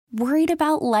Worried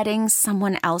about letting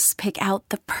someone else pick out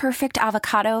the perfect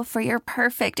avocado for your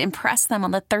perfect impress them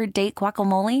on the third date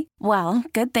guacamole? Well,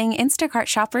 good thing Instacart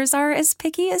shoppers are as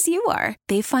picky as you are.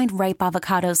 They find ripe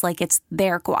avocados like it's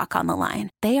their guac on the line.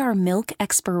 They are milk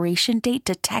expiration date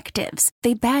detectives.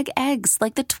 They bag eggs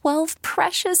like the 12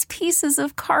 precious pieces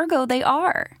of cargo they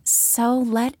are. So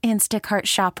let Instacart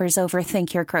shoppers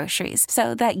overthink your groceries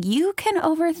so that you can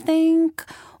overthink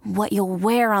what you'll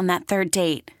wear on that third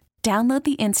date. Download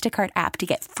the Instacart app to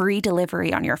get free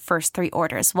delivery on your first 3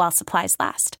 orders while supplies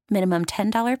last. Minimum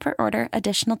 $10 per order.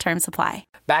 Additional terms apply.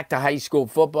 Back to high school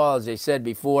football, as I said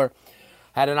before.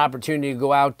 Had an opportunity to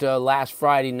go out last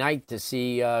Friday night to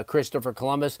see Christopher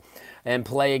Columbus and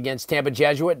play against Tampa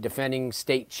Jesuit, defending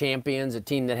state champions, a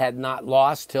team that had not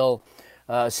lost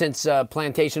since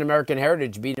Plantation American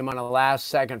Heritage beat them on a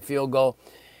last-second field goal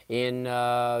in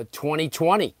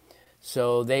 2020.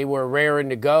 So they were raring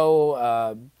to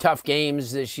go. Tough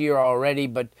games this year already,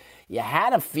 but you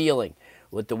had a feeling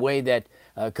with the way that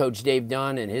Coach Dave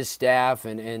Dunn and his staff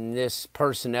and this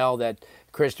personnel that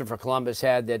Christopher Columbus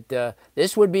had that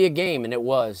this would be a game, and it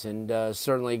was. And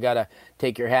certainly got to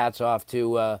take your hats off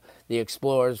to the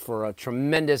Explorers for a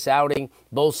tremendous outing,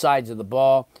 both sides of the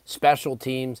ball, special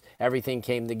teams, everything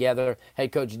came together.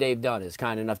 Head Coach Dave Dunn is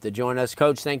kind enough to join us.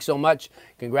 Coach, thanks so much.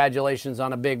 Congratulations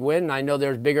on a big win. I know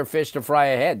there's bigger fish to fry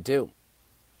ahead, too.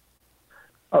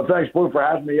 Thanks, Blue, for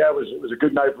having me. Yeah, it was a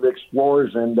good night for the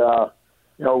Explorers, and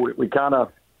we kind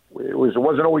of it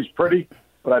wasn't always pretty,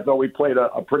 but I thought we played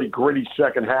a pretty gritty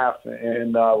second half,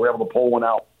 and we were able to pull one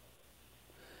out.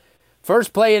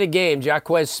 First play of the game,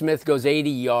 Jaquez Smith goes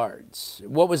 80 yards.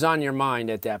 What was on your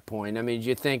mind at that point? I mean, did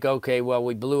you think, okay, well,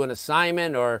 we blew an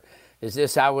assignment, or is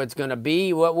this how it's going to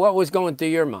be? What was going through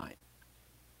your mind?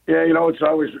 Yeah,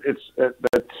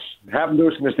 that happened to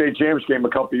us in the state championship game a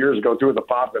couple of years ago, too, at the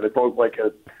Pop. They broke like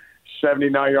a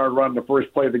 79-yard run in the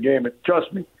first play of the game.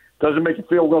 Trust me, doesn't make you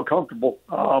feel real comfortable.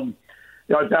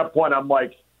 At that point, I'm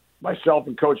like, myself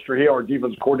and Coach Trujillo, our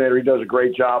defense coordinator, he does a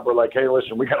great job. We're like, hey,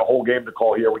 listen, we got a whole game to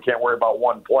call here. We can't worry about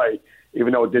one play,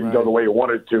 even though it didn't go the way we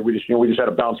wanted it to. We just had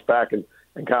to bounce back and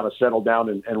kind of settle down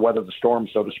and weather the storm,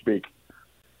 so to speak.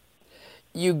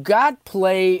 You got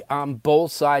play on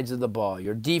both sides of the ball.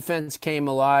 Your defense came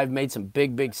alive, made some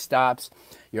big stops.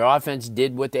 Your offense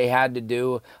did what they had to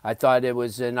do. I thought it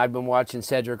was, and I've been watching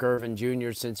Cedric Irvin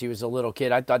Jr. since he was a little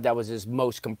kid. I thought that was his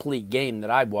most complete game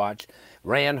that I've watched.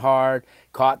 Ran hard,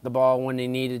 caught the ball when he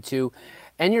needed to.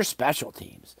 And your special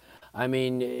teams. I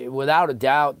mean, without a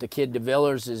doubt, the kid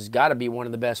DeVillers has got to be one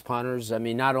of the best punters. I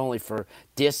mean, not only for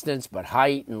distance, but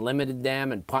height, and limited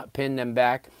them and pinned them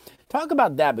back. Talk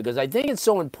about that, because I think it's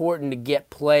so important to get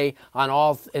play on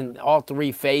all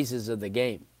three phases of the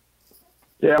game.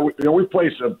 Yeah, we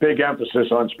place a big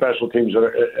emphasis on special teams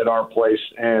at our place,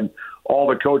 and all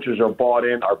the coaches are bought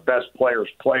in. Our best players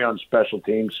play on special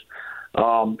teams.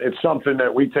 It's something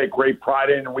that we take great pride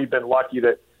in, and we've been lucky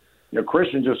that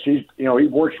Christian he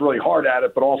works really hard at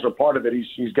it, but also part of it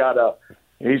he's got a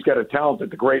talent that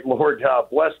the great Lord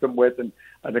blessed him with, and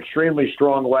an extremely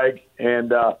strong leg,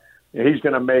 and he's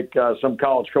going to make some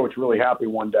college coach really happy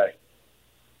one day.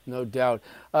 No doubt.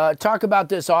 Talk about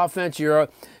this offense.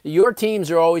 Your teams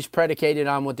are always predicated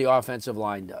on what the offensive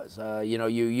line does. You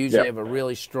usually have a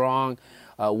really strong,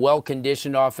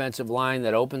 well-conditioned offensive line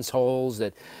that opens holes,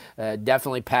 that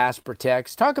definitely pass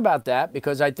protects. Talk about that,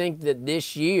 because I think that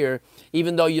this year,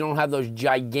 even though you don't have those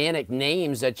gigantic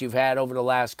names that you've had over the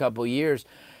last couple of years,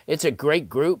 it's a great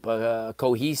group, a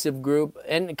cohesive group,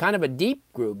 and kind of a deep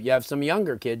group. You have some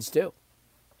younger kids too.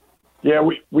 Yeah,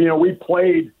 we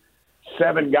played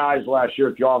 7 guys last year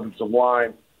at the offensive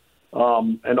line,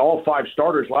 and all 5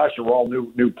 starters last year were all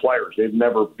new players. They'd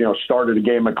never started a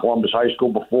game at Columbus High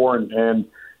School before, and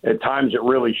at times it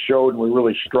really showed, and we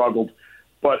really struggled.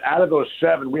 But out of those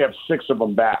 7, we have 6 of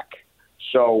them back.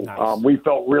 So nice. We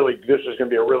felt really this is going to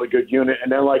be a really good unit.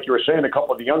 And then, like you were saying, a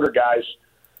couple of the younger guys.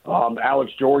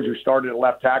 Alex George, who started at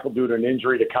left tackle due to an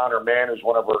injury to Connor Mann, is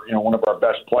one of our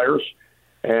best players,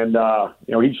 and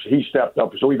he stepped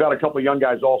up. So we've had a couple of young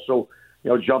guys also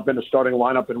jump in the starting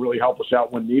lineup and really help us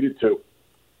out when needed to.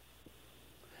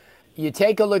 You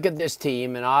take a look at this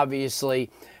team, and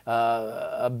obviously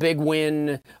a big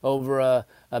win over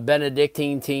a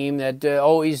Benedictine team that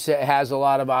always has a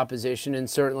lot of opposition, and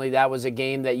certainly that was a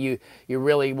game that you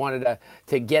really wanted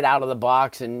to get out of the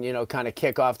box and kind of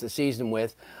kick off the season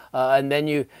with. And then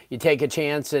you take a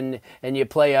chance and you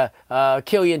play a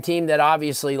Killian team that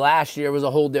obviously last year was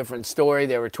a whole different story.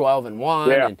 They were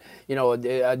 12-1,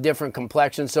 and a different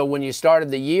complexion. So when you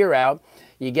started the year out,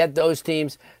 you get those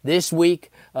teams. This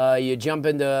week, you jump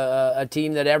into a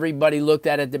team that everybody looked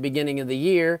at the beginning of the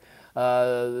year,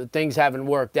 things haven't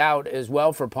worked out as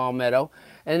well for Palmetto.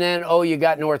 And then, you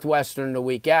got Northwestern the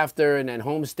week after, and then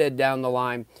Homestead down the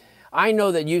line. I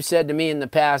know that you said to me in the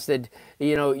past that,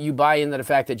 you buy into the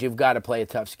fact that you've got to play a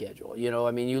tough schedule.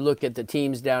 You look at the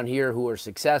teams down here who are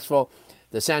successful,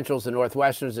 the Centrals, the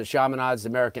Northwesterns, the Chaminades, the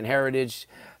American Heritage,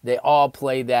 they all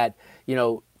play that,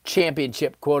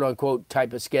 championship, quote-unquote,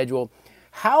 type of schedule.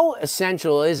 How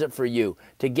essential is it for you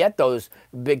to get those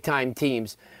big-time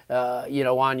teams,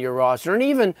 on your roster? And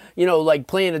even, like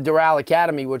playing at Doral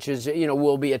Academy, which is,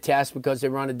 will be a test because they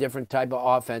run a different type of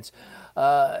offense.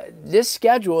 This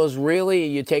schedule is really,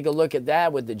 you take a look at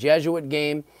that with the Jesuit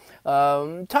game.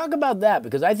 Talk about that,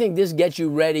 because I think this gets you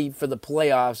ready for the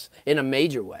playoffs in a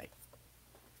major way.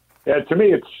 Yeah, to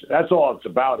me, that's all it's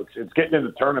about. It's getting in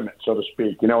the tournament, so to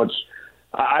speak.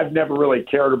 I've never really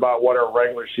cared about what our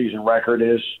regular season record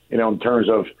is, in terms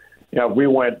of, if we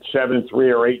went 7-3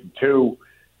 or 8-2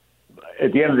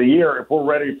 at the end of the year, if we're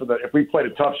ready if we played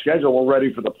a tough schedule, we're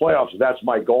ready for the playoffs. That's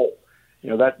my goal.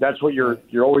 That's what you're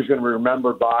always going to be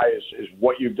remembered by is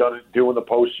what you've done in the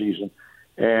postseason.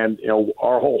 And,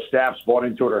 our whole staff's bought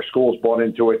into it. Our school's bought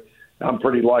into it. I'm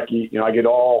pretty lucky. I get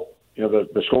all,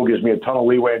 the school gives me a ton of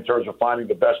leeway in terms of finding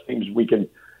the best teams we can,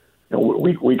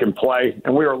 we can play.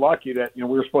 And we were lucky that, we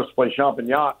were supposed to play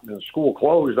Champagnat, and the school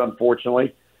closed,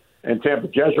 unfortunately. And Tampa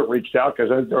Jesuit reached out because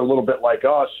I think they're a little bit like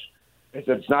us. They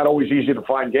said, it's not always easy to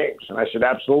find games. And I said,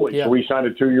 absolutely. Yeah. So we signed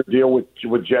a 2-year deal with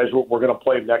Jesuit. We're going to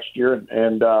play next year.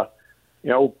 And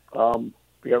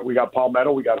we got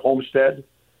Palmetto. We got Homestead.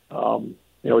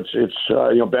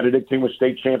 Benedictine was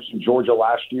state champs in Georgia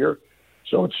last year.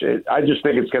 So I just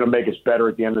think it's going to make us better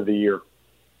at the end of the year.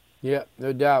 Yeah,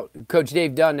 no doubt. Coach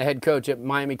Dave Dunn, the head coach at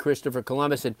Miami Christopher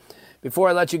Columbus. And before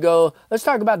I let you go, let's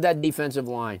talk about that defensive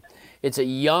line. It's a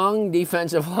young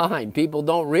defensive line. People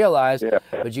don't realize,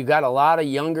 but you got a lot of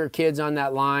younger kids on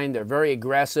that line. They're very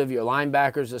aggressive. Your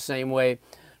linebackers the same way.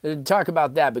 Talk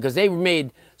about that, because they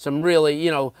made some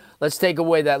really, let's take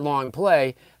away that long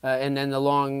play and then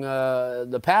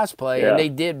the pass play, and they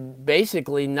did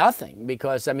basically nothing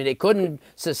because, they couldn't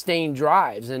sustain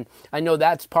drives. And I know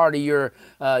that's part of your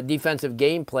defensive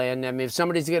game plan. If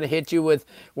somebody's going to hit you with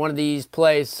one of these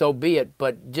plays, so be it,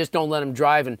 but just don't let them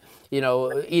drive and,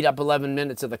 eat up 11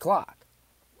 minutes of the clock.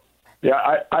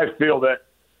 Yeah, I feel that,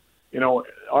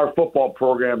 our football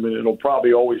program, and it'll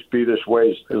probably always be this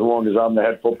way as long as I'm the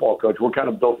head football coach, we're kind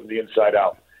of built from the inside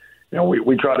out.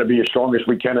 We try to be as strong as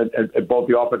we can at both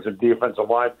the offensive and defensive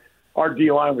line. Our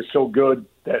D-line was so good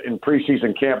that in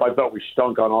preseason camp, I thought we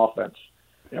stunk on offense.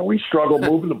 We struggled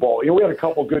moving the ball. We had a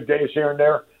couple good days here and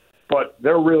there, but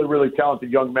they're really, really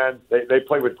talented young men. They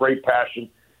play with great passion.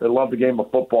 They love the game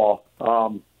of football.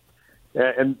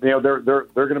 They're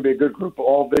going to be a good group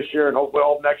all this year and hopefully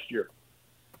all next year.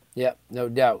 Yeah, no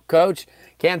doubt. Coach,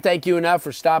 can't thank you enough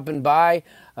for stopping by.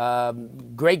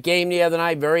 Great game the other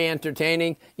night, very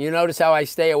entertaining. You notice how I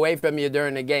stay away from you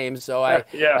during the game, so I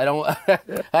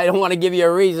don't want to give you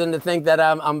a reason to think that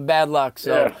I'm bad luck.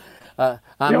 So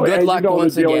I'm good luck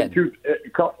once again.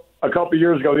 A couple of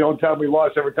years ago, the only time we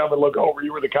lost, every time I look over,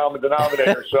 you were the common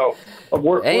denominator. So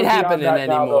ain't happening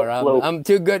anymore. I'm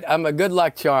too good. I'm a good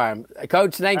luck charm.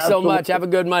 Coach, thanks so much. Have a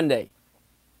good Monday.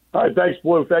 All right, thanks,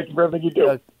 Blue. Thank you for everything you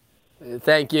do.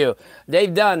 Thank you.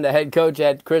 Dave Dunn, the head coach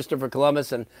at Christopher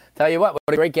Columbus. And tell you what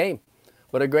a great game.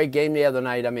 What a great game the other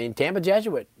night. Tampa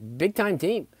Jesuit, big-time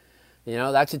team.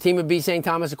 That's a team of B. St.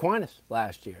 Thomas Aquinas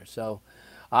last year. So,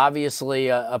 obviously,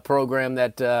 a program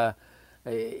that,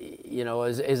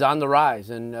 is on the rise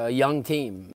and a young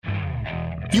team.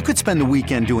 You could spend the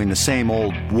weekend doing the same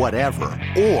old whatever,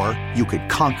 or you could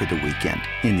conquer the weekend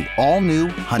in the all-new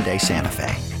Hyundai Santa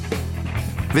Fe.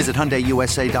 Visit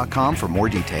HyundaiUSA.com for more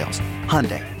details.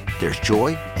 Hyundai, there's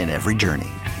joy in every journey.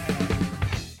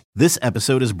 This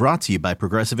episode is brought to you by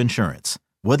Progressive Insurance.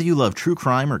 Whether you love true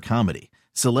crime or comedy,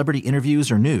 celebrity interviews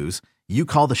or news, you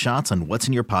call the shots on what's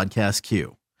in your podcast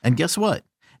queue. And guess what?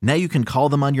 Now you can call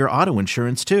them on your auto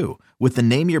insurance too with the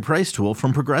Name Your Price tool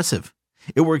from Progressive.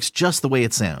 It works just the way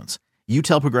it sounds. You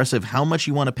tell Progressive how much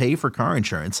you want to pay for car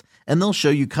insurance, and they'll show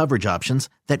you coverage options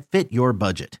that fit your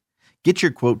budget. Get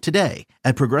your quote today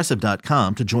at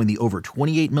Progressive.com to join the over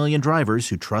 28 million drivers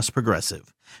who trust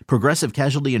Progressive. Progressive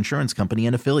Casualty Insurance Company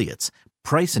and Affiliates.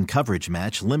 Price and coverage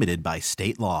match limited by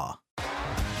state law.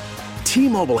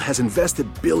 T-Mobile has invested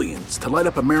billions to light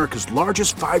up America's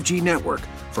largest 5G network,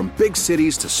 from big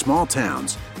cities to small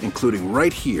towns, including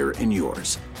right here in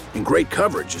yours. And great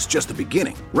coverage is just the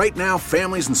beginning. Right now,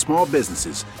 families and small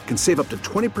businesses can save up to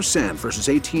 20% versus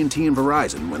AT&T and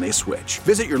Verizon when they switch.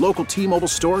 Visit your local T-Mobile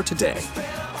store today.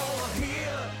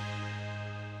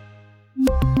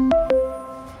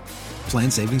 Plan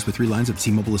savings with 3 lines of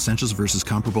T-Mobile Essentials versus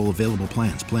comparable available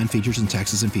plans. Plan features and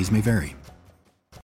taxes and fees may vary.